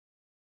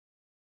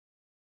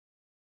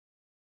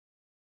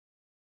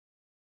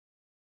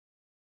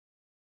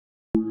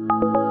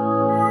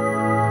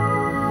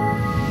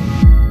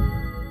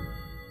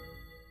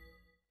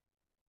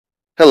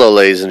Hello,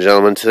 ladies and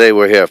gentlemen. Today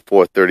we're here at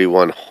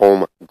 431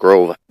 Home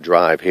Grove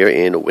Drive here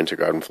in Winter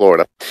Garden,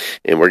 Florida.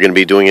 And we're going to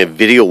be doing a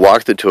video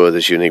walkthrough tour of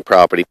this unique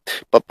property.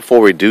 But before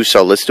we do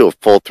so, let's do a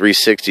full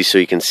 360 so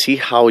you can see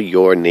how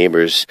your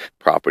neighbors'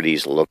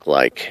 properties look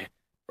like.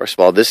 First of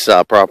all, this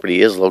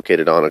property is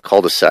located on a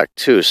cul-de-sac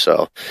too,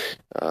 so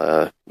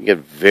you get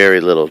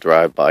very little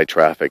drive-by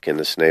traffic in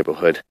this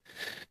neighborhood.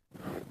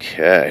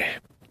 Okay.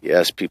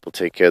 Yes, people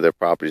take care of their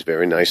properties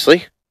very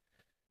nicely.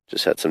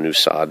 Just had some new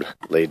sod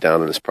laid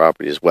down on this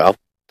property as well.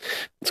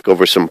 Let's go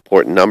over some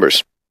important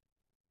numbers.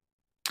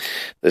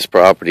 This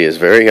property is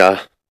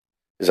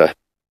is a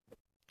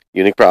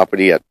unique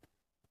property at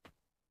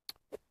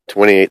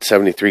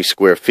 2,873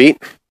 square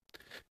feet,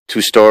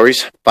 2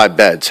 stories, 5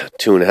 beds,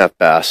 2.5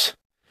 baths.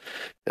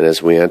 And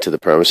as we enter the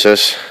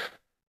premises,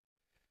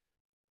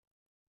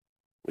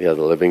 we have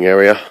the living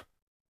area,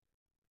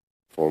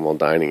 formal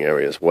dining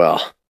area as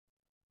well.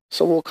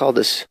 So we'll call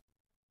this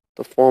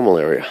the formal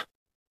area.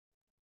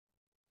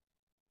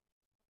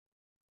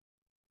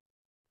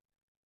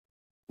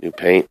 New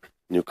paint,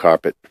 new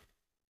carpet.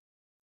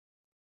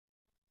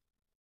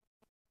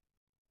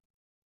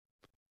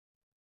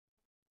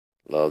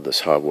 Love this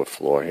hardwood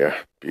floor here.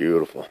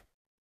 Beautiful.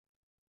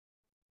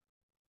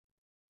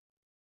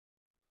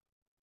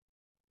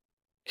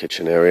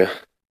 Kitchen area.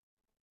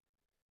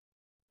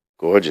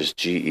 Gorgeous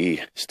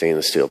GE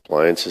stainless steel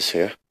appliances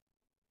here.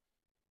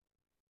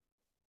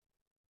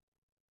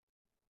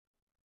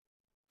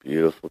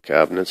 Beautiful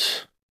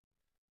cabinets.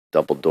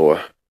 Double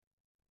door.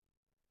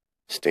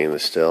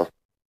 Stainless steel.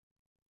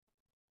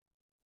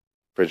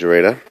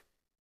 Refrigerator.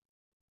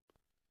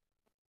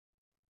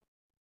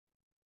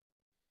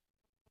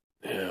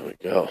 There we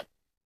go.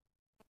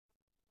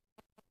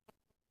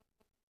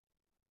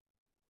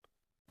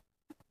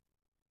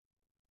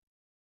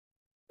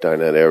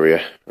 Dinette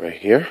area right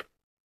here.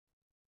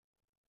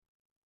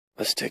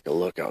 Let's take a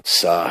look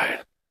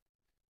outside.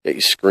 Get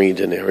your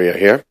screened in area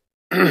here.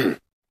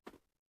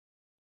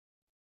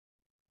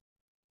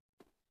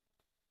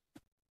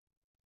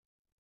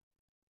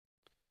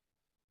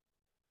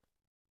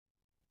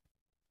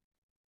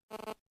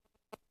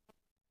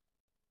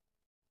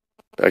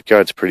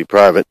 Backyard's pretty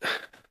private.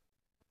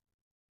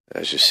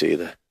 As you see,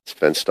 it's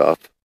fenced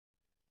off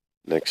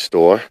next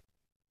door.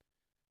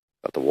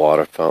 Got the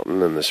water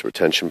fountain and this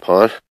retention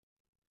pond.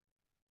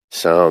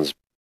 Sounds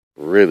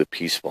really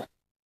peaceful.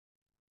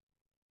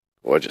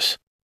 Gorgeous.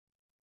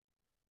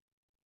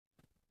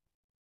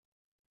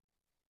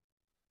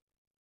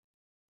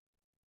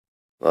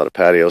 A lot of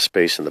patio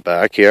space in the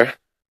back here.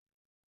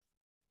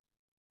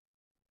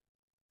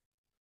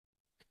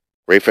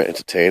 Great for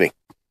entertaining.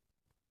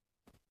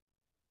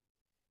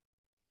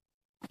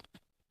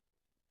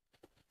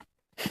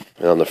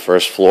 And on the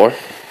first floor,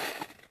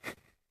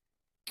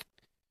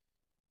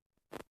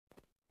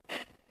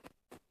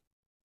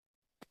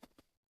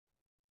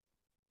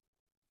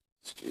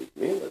 excuse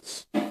me,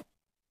 let's put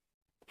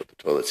the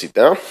toilet seat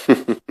down.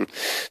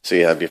 So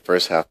you have your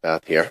first half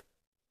bath here.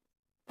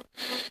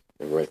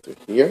 And right through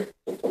here.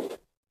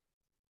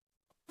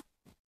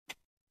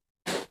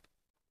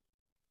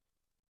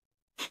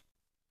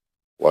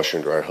 Washer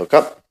and dryer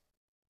hookup.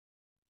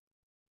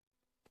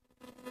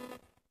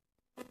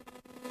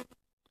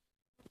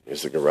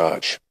 Here's the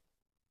garage.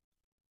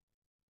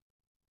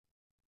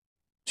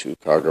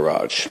 2-car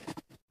garage.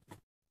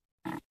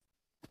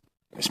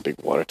 Nice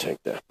big water tank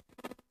there.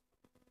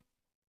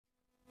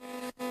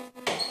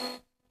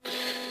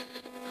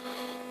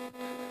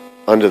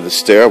 Under the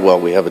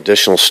stairwell, we have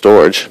additional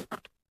storage.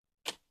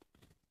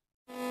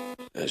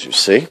 As you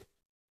see.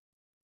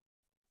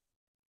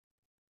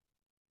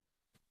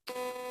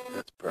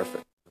 That's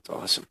perfect. That's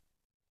awesome.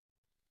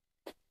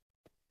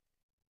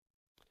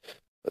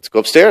 Let's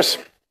go upstairs.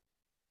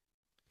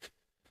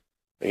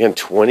 Again,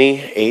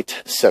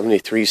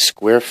 2,873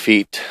 square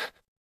feet,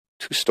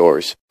 2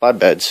 stories, 5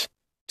 beds,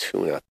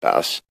 2.5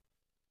 baths.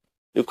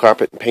 New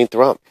carpet and paint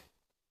throughout.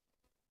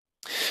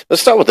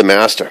 Let's start with the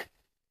master.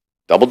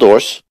 Double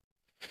doors.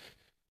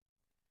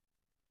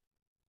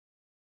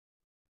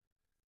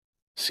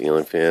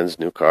 Ceiling fans,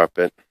 new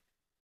carpet.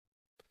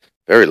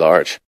 Very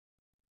large.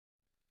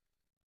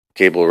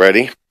 Cable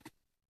ready. All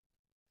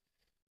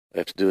you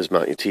have to do is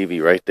mount your TV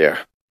right there.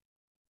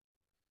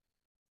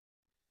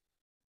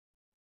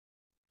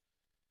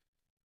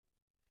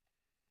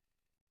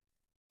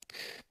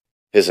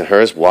 His and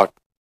hers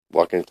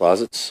walk-in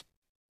closets.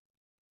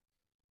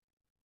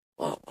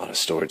 Wow, a lot of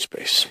storage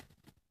space.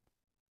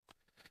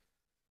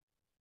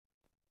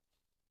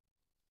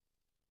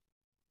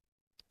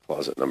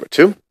 Closet number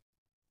 2.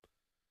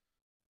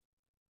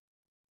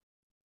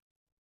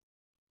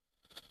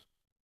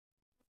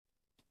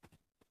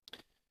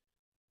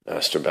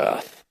 Master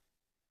bath.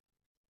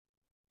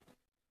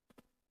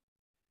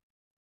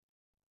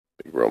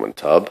 Big Roman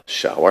tub,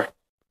 shower.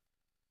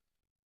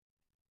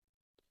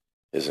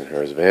 His and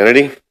hers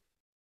vanity.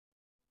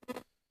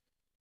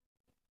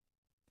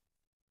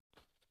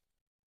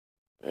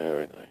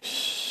 Very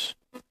nice.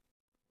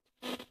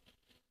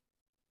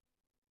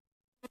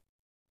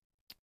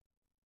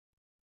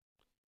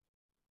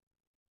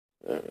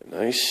 Very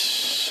nice.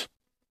 nice.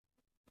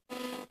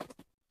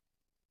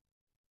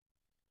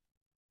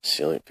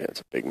 Ceiling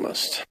fan's a big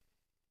must.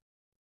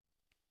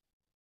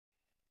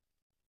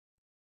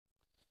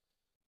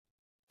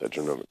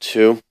 Bedroom number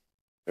 2.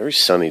 Very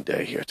sunny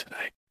day here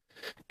today.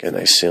 Got a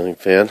nice ceiling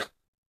fan.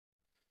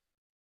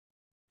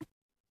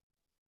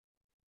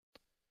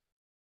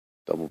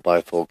 Double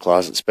bifold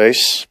closet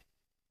space.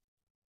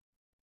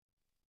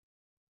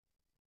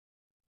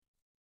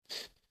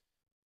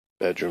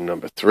 Bedroom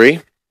number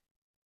 3.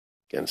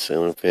 Again,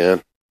 ceiling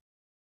fan.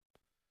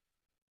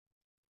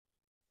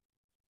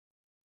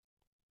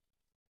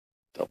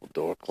 Double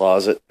door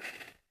closet.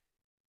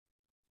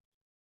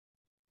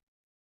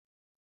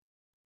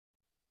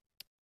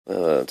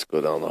 Let's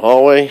go down the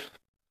hallway.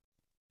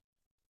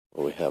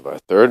 Well, we have our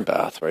third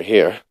bath right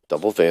here.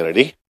 Double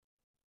vanity.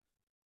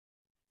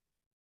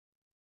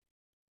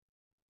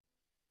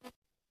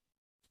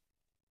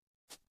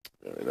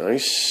 Very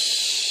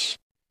nice.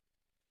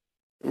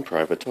 And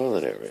private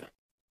toilet area.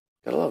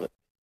 Gotta love it.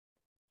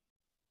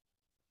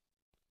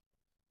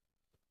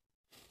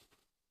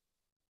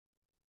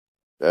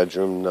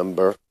 Bedroom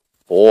number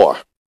 4.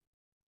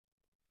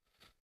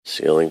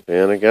 Ceiling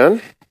fan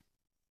again.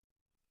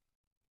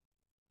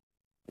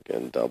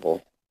 Again,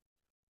 double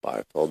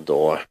bifold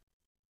door.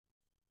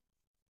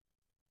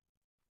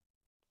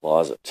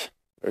 Closet.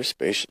 Very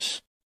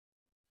spacious.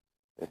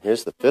 And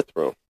here's the 5th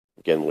room.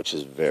 Again, which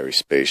is very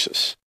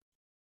spacious.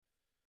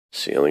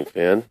 Ceiling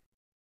fan.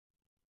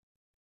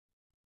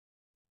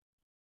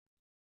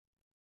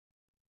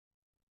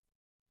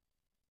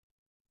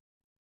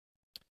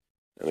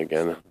 And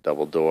again,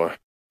 double door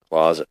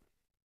closet.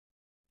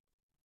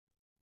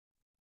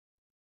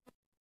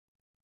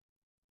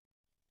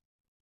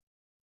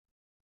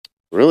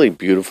 Really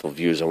beautiful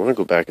views. I want to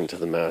go back into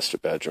the master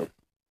bedroom.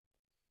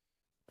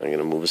 I'm going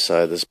to move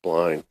aside this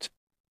blind.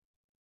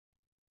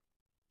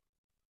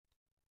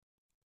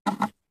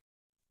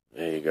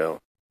 There you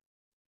go.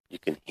 You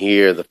can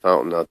hear the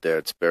fountain out there.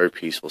 It's very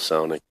peaceful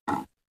sounding.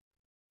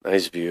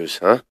 Nice views,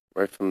 huh?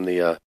 Right from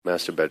the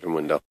master bedroom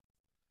window.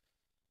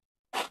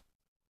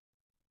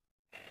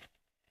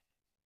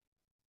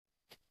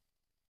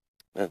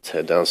 Let's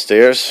head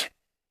downstairs.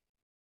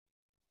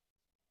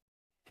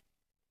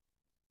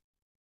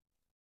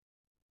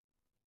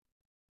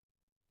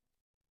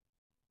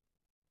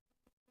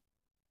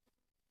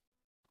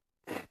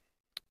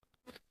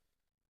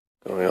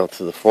 Going out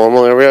to the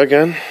formal area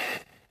again.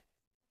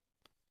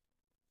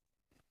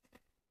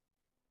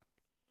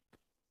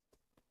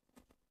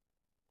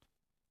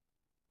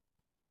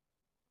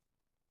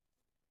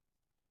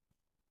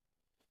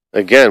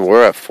 Again,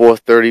 we're at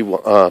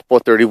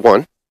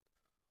 431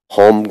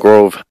 Home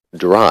Grove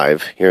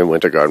Drive here in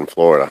Winter Garden,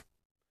 Florida.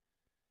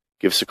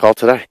 Give us a call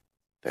today.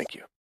 Thank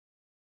you.